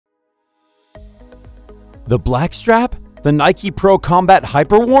The Blackstrap? The Nike Pro Combat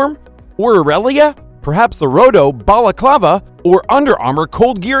Hyperwarm? Or Aurelia? Perhaps the Roto Balaclava? Or Under Armour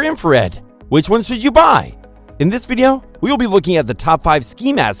Cold Gear Infrared? Which one should you buy? In this video, we will be looking at the top 5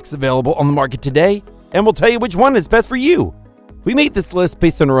 ski masks available on the market today, and we'll tell you which one is best for you. We made this list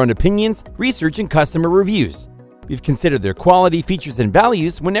based on our own opinions, research, and customer reviews. We've considered their quality, features, and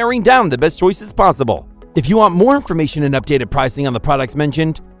values when narrowing down the best choices possible. If you want more information and updated pricing on the products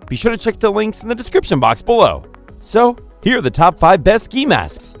mentioned, be sure to check the links in the description box below. So, here are the top 5 best ski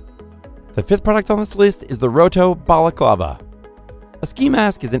masks. The 5th product on this list is the Roto Balaclava. A ski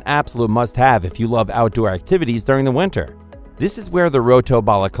mask is an absolute must-have if you love outdoor activities during the winter. This is where the Roto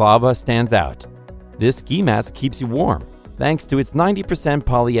Balaclava stands out. This ski mask keeps you warm, thanks to its 90%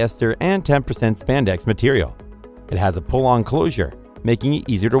 polyester and 10% spandex material. It has a pull-on closure, making it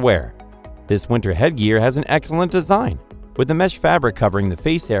easier to wear. This winter headgear has an excellent design, with the mesh fabric covering the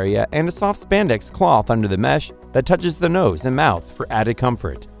face area and a soft spandex cloth under the mesh that touches the nose and mouth for added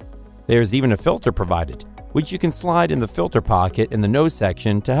comfort. There's even a filter provided, which you can slide in the filter pocket in the nose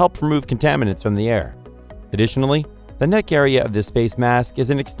section to help remove contaminants from the air. Additionally, the neck area of this face mask is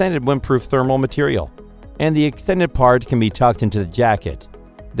an extended windproof thermal material, and the extended part can be tucked into the jacket.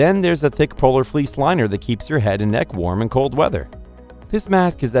 Then there's a thick polar fleece liner that keeps your head and neck warm in cold weather. This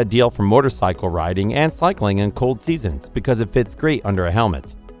mask is ideal for motorcycle riding and cycling in cold seasons because it fits great under a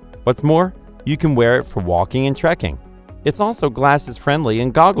helmet. What's more, you can wear it for walking and trekking. It's also glasses friendly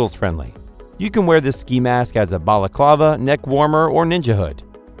and goggles friendly. You can wear this ski mask as a balaclava, neck warmer, or ninja hood.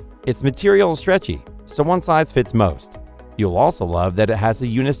 Its material is stretchy, so one size fits most. You'll also love that it has a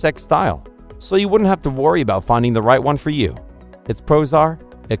unisex style, so you wouldn't have to worry about finding the right one for you. Its pros are,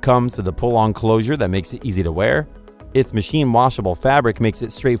 it comes with a pull-on closure that makes it easy to wear, its machine washable fabric makes it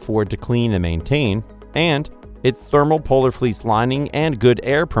straightforward to clean and maintain, and its thermal polar fleece lining and good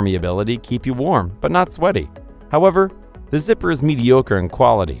air permeability keep you warm but not sweaty. However, the zipper is mediocre in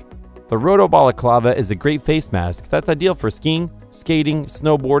quality. The Roto Balaclava is a great face mask that's ideal for skiing, skating,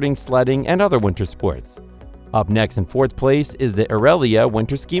 snowboarding, sledding, and other winter sports. Up next in 4th place is the Aurelia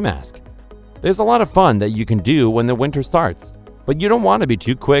Winter Ski Mask. There's a lot of fun that you can do when the winter starts, but you don't want to be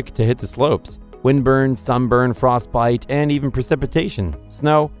too quick to hit the slopes. Windburn, sunburn, frostbite, and even precipitation,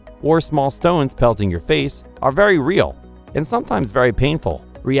 snow, or small stones pelting your face are very real and sometimes very painful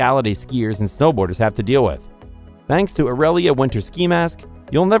reality skiers and snowboarders have to deal with. Thanks to Aurelia Winter Ski Mask,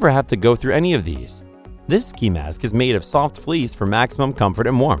 you'll never have to go through any of these. This ski mask is made of soft fleece for maximum comfort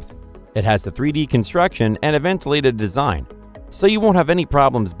and warmth. It has a 3D construction and a ventilated design, so you won't have any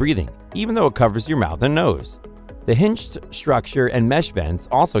problems breathing, even though it covers your mouth and nose. The hinged structure and mesh vents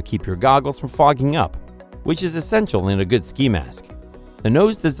also keep your goggles from fogging up, which is essential in a good ski mask. The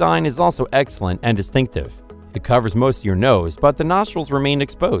nose design is also excellent and distinctive. It covers most of your nose, but the nostrils remain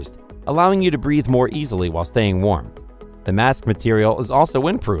exposed, allowing you to breathe more easily while staying warm. The mask material is also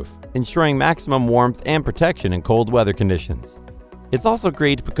windproof, ensuring maximum warmth and protection in cold weather conditions. It's also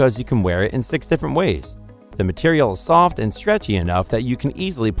great because you can wear it in 6 different ways. The material is soft and stretchy enough that you can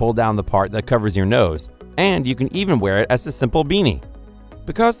easily pull down the part that covers your nose, and you can even wear it as a simple beanie.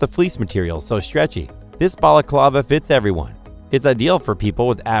 Because the fleece material is so stretchy, this balaclava fits everyone. It's ideal for people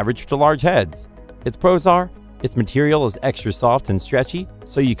with average to large heads. Its pros are, its material is extra soft and stretchy,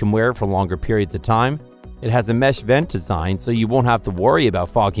 so you can wear it for longer periods of time. It has a mesh vent design, so you won't have to worry about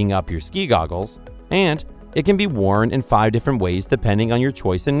fogging up your ski goggles, and it can be worn in 5 different ways depending on your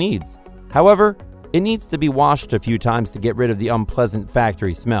choice and needs. However, it needs to be washed a few times to get rid of the unpleasant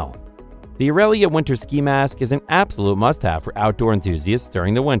factory smell. The Aurelia Winter Ski Mask is an absolute must-have for outdoor enthusiasts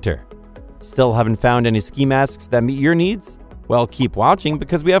during the winter. Still haven't found any ski masks that meet your needs? Well, keep watching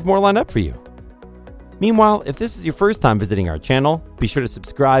because we have more lined up for you. Meanwhile, if this is your first time visiting our channel, be sure to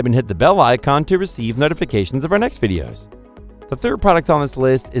subscribe and hit the bell icon to receive notifications of our next videos. The 3rd product on this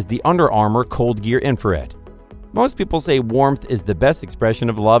list is the Under Armour Cold Gear Infrared. Most people say warmth is the best expression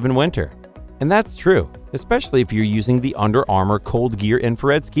of love in winter, and that's true, especially if you're using the Under Armour Cold Gear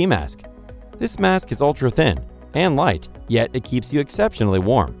Infrared Ski Mask. This mask is ultra thin and light, yet it keeps you exceptionally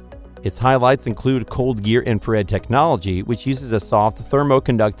warm. Its highlights include Cold Gear Infrared technology, which uses a soft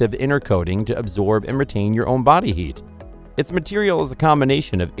thermoconductive inner coating to absorb and retain your own body heat. Its material is a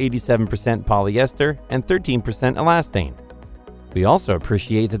combination of 87% polyester and 13% elastane. We also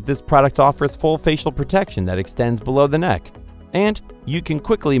appreciate that this product offers full facial protection that extends below the neck, and you can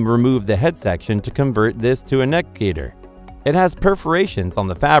quickly remove the head section to convert this to a neck gaiter. It has perforations on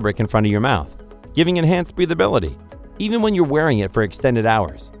the fabric in front of your mouth, giving enhanced breathability, even when you're wearing it for extended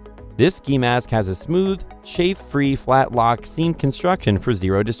hours. This ski mask has a smooth, chafe-free flat lock seam construction for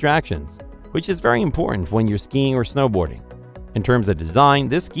zero distractions, which is very important when you're skiing or snowboarding. In terms of design,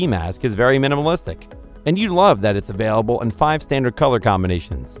 this ski mask is very minimalistic. And you love that it's available in 5 standard color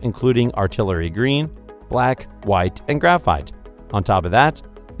combinations, including artillery green, black, white, and graphite. On top of that,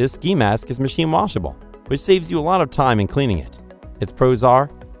 this ski mask is machine washable, which saves you a lot of time in cleaning it. Its pros are,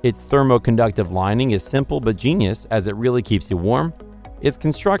 its thermoconductive lining is simple but genius as it really keeps you warm. Its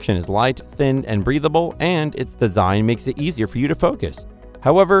construction is light, thin, and breathable, and its design makes it easier for you to focus.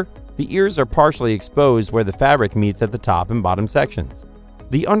 However, the ears are partially exposed where the fabric meets at the top and bottom sections.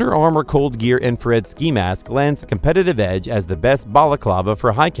 The Under Armour Cold Gear Infrared Ski Mask lends a competitive edge as the best balaclava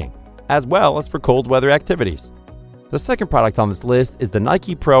for hiking, as well as for cold weather activities. The second product on this list is the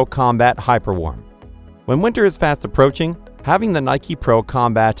Nike Pro Combat Hyperwarm. When winter is fast approaching, having the Nike Pro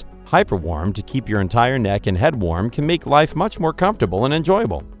Combat Hyperwarm to keep your entire neck and head warm can make life much more comfortable and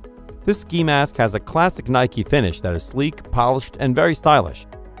enjoyable. This ski mask has a classic Nike finish that is sleek, polished, and very stylish,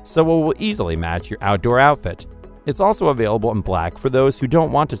 so it will easily match your outdoor outfit. It's also available in black for those who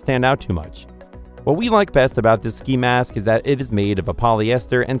don't want to stand out too much. What we like best about this ski mask is that it is made of a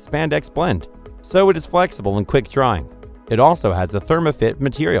polyester and spandex blend, so it is flexible and quick drying. It also has a ThermaFit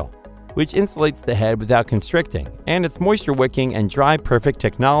material, which insulates the head without constricting, and its moisture-wicking and dry-perfect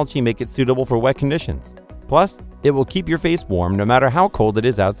technology make it suitable for wet conditions. Plus, it will keep your face warm no matter how cold it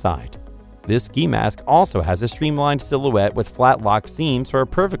is outside. This ski mask also has a streamlined silhouette with flat lock seams for a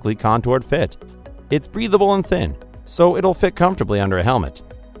perfectly contoured fit. It's breathable and thin, so it'll fit comfortably under a helmet.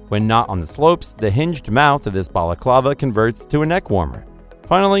 When not on the slopes, the hinged mouth of this balaclava converts to a neck warmer.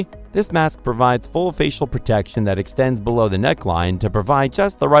 Finally, this mask provides full facial protection that extends below the neckline to provide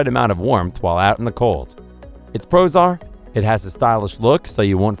just the right amount of warmth while out in the cold. Its pros are, it has a stylish look so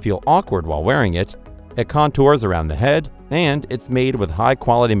you won't feel awkward while wearing it, it contours around the head, and it's made with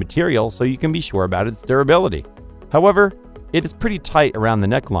high-quality material so you can be sure about its durability. However, it is pretty tight around the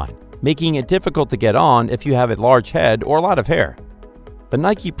neckline, making it difficult to get on if you have a large head or a lot of hair. The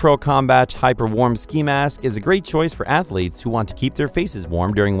Nike Pro Combat Hyperwarm Ski Mask is a great choice for athletes who want to keep their faces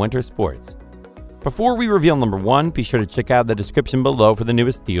warm during winter sports. Before we reveal number 1, be sure to check out the description below for the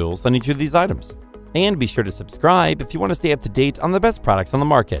newest deals on each of these items. And be sure to subscribe if you want to stay up to date on the best products on the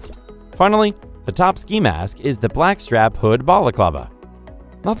market. Finally, the top ski mask is the Blackstrap Hood Balaclava.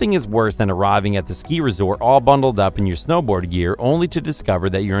 Nothing is worse than arriving at the ski resort all bundled up in your snowboard gear only to discover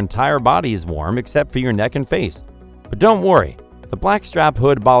that your entire body is warm except for your neck and face. But don't worry, the Blackstrap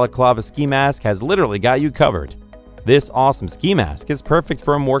Hood Balaclava ski mask has literally got you covered. This awesome ski mask is perfect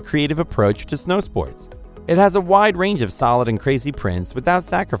for a more creative approach to snow sports. It has a wide range of solid and crazy prints without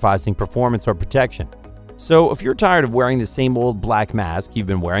sacrificing performance or protection. So if you're tired of wearing the same old black mask you've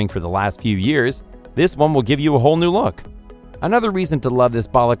been wearing for the last few years, this one will give you a whole new look. Another reason to love this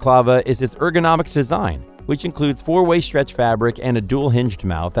balaclava is its ergonomic design, which includes 4-way stretch fabric and a dual hinged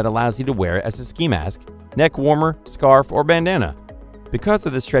mouth that allows you to wear it as a ski mask, neck warmer, scarf, or bandana. Because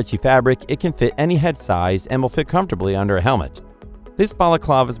of the stretchy fabric, it can fit any head size and will fit comfortably under a helmet. This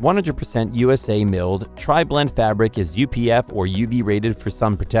balaclava's 100% USA milled tri-blend fabric is UPF or UV rated for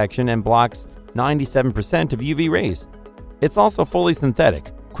sun protection and blocks 97% of UV rays. It's also fully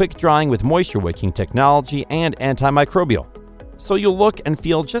synthetic, quick drying with moisture wicking technology and antimicrobial, so you'll look and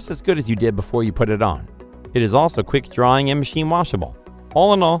feel just as good as you did before you put it on. It is also quick drying and machine washable.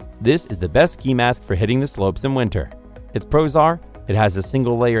 All in all, this is the best ski mask for hitting the slopes in winter. Its pros are, it has a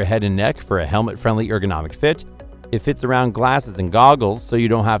single layer head and neck for a helmet-friendly ergonomic fit. It fits around glasses and goggles so you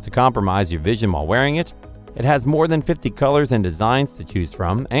don't have to compromise your vision while wearing it. It has more than 50 colors and designs to choose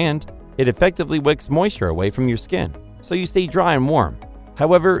from, and it effectively wicks moisture away from your skin, so you stay dry and warm.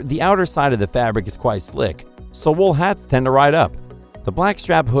 However, the outer side of the fabric is quite slick, so wool hats tend to ride up. The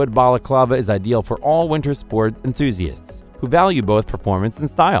Blackstrap Hood Balaclava is ideal for all winter sport enthusiasts who value both performance and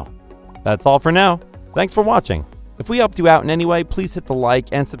style. That's all for now. Thanks for watching. If we helped you out in any way, please hit the like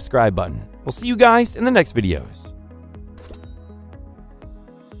and subscribe button. We'll see you guys in the next videos.